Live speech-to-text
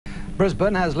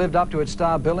Brisbane has lived up to its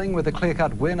star billing with a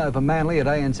clear-cut win over Manly at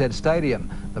ANZ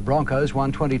Stadium. The Broncos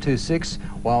won 22-6,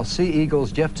 while Sea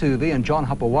Eagles' Jeff Toovey and John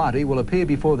Hopoate will appear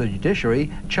before the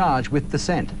judiciary charged with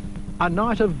dissent. A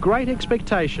night of great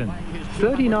expectation,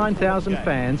 39,000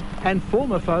 fans and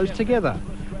former foes together.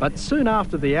 But soon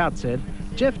after the outset,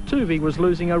 Jeff Toovey was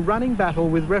losing a running battle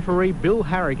with referee Bill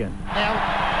Harrigan.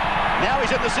 Now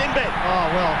he's in the sin bin. Oh,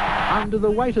 well. Under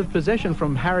the weight of possession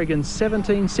from Harrigan's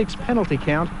 17-6 penalty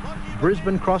count,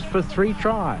 Brisbane crossed for 3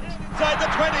 tries. Inside the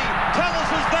 20,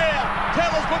 Tellers is there.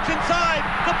 Tellers looks inside.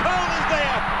 The pole is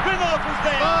there. Rinoff is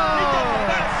there. Oh. He gets the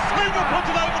pass. Slinger puts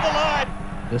it over the line.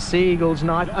 The Sea Eagles'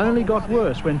 night only got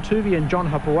worse when Toovey and John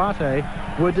Hopoate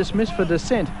were dismissed for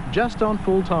dissent just on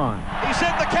full time. He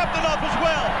sent the captain off as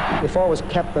well. If I was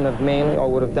captain of Manly, I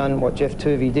would have done what Jeff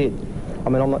Toovey did. I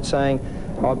mean, I'm not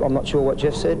sure what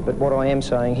Jeff said, but what I am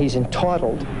saying, he's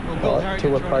entitled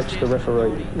to approach the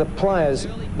referee. The players,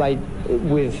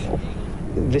 with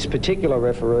this particular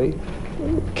referee,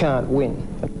 can't win.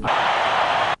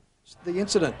 The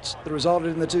incident that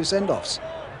resulted in the 2 send-offs.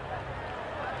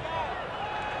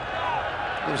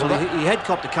 Well, he had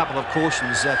copped a couple of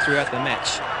cautions throughout the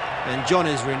match, and John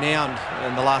is renowned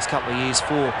in the last couple of years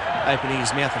for opening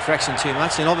his mouth a fraction too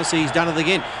much, and obviously he's done it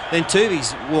again. Then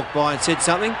Tooves walked by and said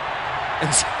something,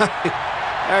 and so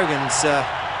Harrigan's,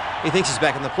 he thinks he's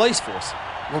back in the police force.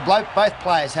 Well, both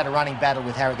players had a running battle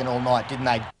with Harrigan all night, didn't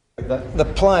they? The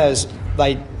players,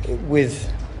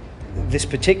 with this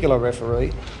particular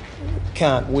referee,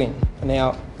 can't win.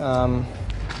 Now,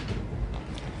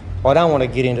 I don't want to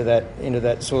get into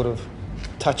that sort of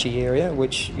touchy area,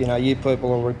 which, you know, you people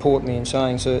will report me in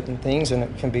saying certain things, and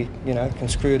it can be, you know,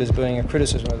 construed as being a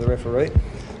criticism of the referee.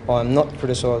 I'm not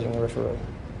criticising the referee.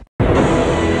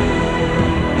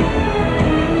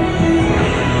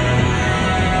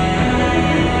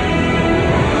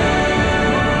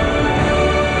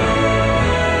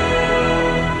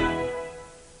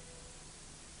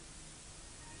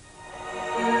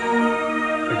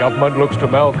 The government looks to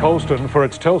Mal Colston for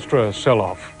its Telstra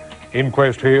sell-off.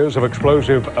 Inquest hears of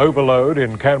explosive overload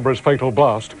in Canberra's fatal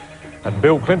blast, and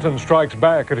Bill Clinton strikes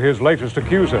back at his latest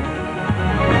accuser.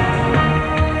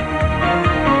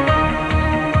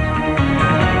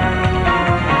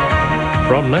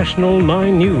 From National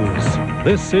 9 News,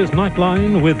 this is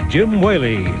Nightline with Jim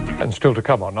Whaley. And still to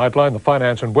come on Nightline, the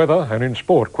finance and weather, and in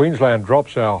sport, Queensland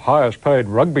drops our highest paid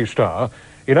rugby star.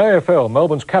 In AFL,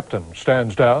 Melbourne's captain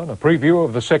stands down, a preview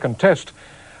of the second test,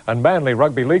 and Manly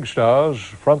Rugby League stars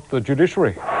front the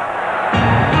judiciary. John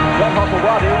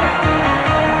Hopoate.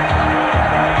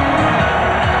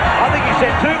 I think he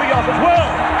sent Toovey off as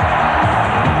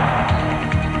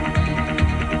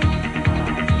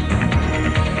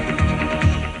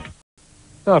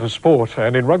well. Now to sport,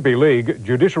 and in Rugby League,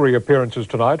 judiciary appearances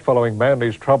tonight following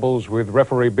Manly's troubles with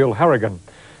referee Bill Harrigan.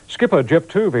 Skipper Jeff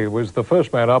Toovey was the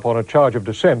first man up on a charge of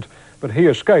dissent, but he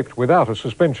escaped without a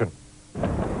suspension.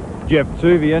 Jeff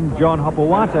Toovey and John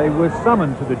Hopoate were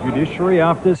summoned to the judiciary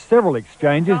after several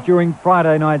exchanges during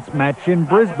Friday night's match in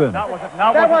Brisbane.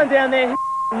 That one down there,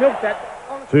 milked that.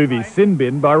 Toovey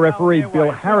sin-binned by referee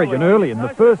Bill Harrigan early in the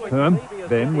first term,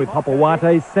 then with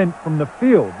Hopoate sent from the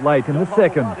field late in the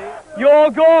second.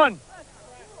 You're gone.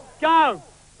 Go.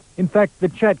 In fact, the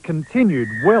chat continued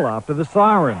well after the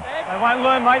siren. You won't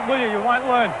learn, mate, will you? You won't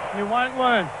learn. You won't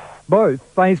learn. Both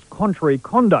faced contrary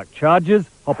conduct charges,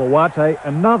 Hopoate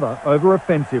another over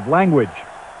offensive language.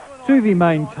 Toovey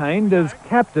maintained as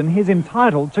captain he's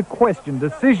entitled to question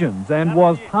decisions and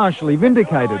was partially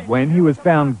vindicated when he was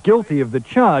found guilty of the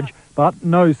charge, but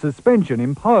no suspension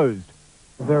imposed.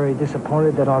 Very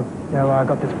disappointed that I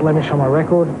got this blemish on my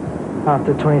record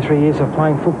after 23 years of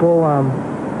playing football.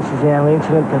 This is the only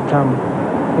incident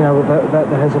that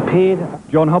has appeared.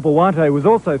 John Hopoate was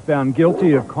also found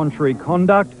guilty of contrary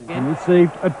conduct and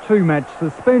received a 2-match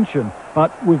suspension,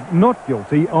 but was not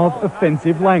guilty of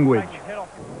offensive language.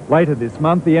 Later this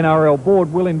month, the NRL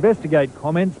board will investigate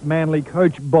comments Manly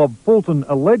coach Bob Fulton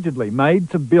allegedly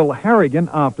made to Bill Harrigan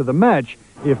after the match.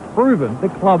 If proven, the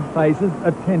club faces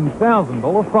a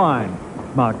 $10,000 fine.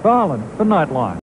 Mark Varland for Nightline.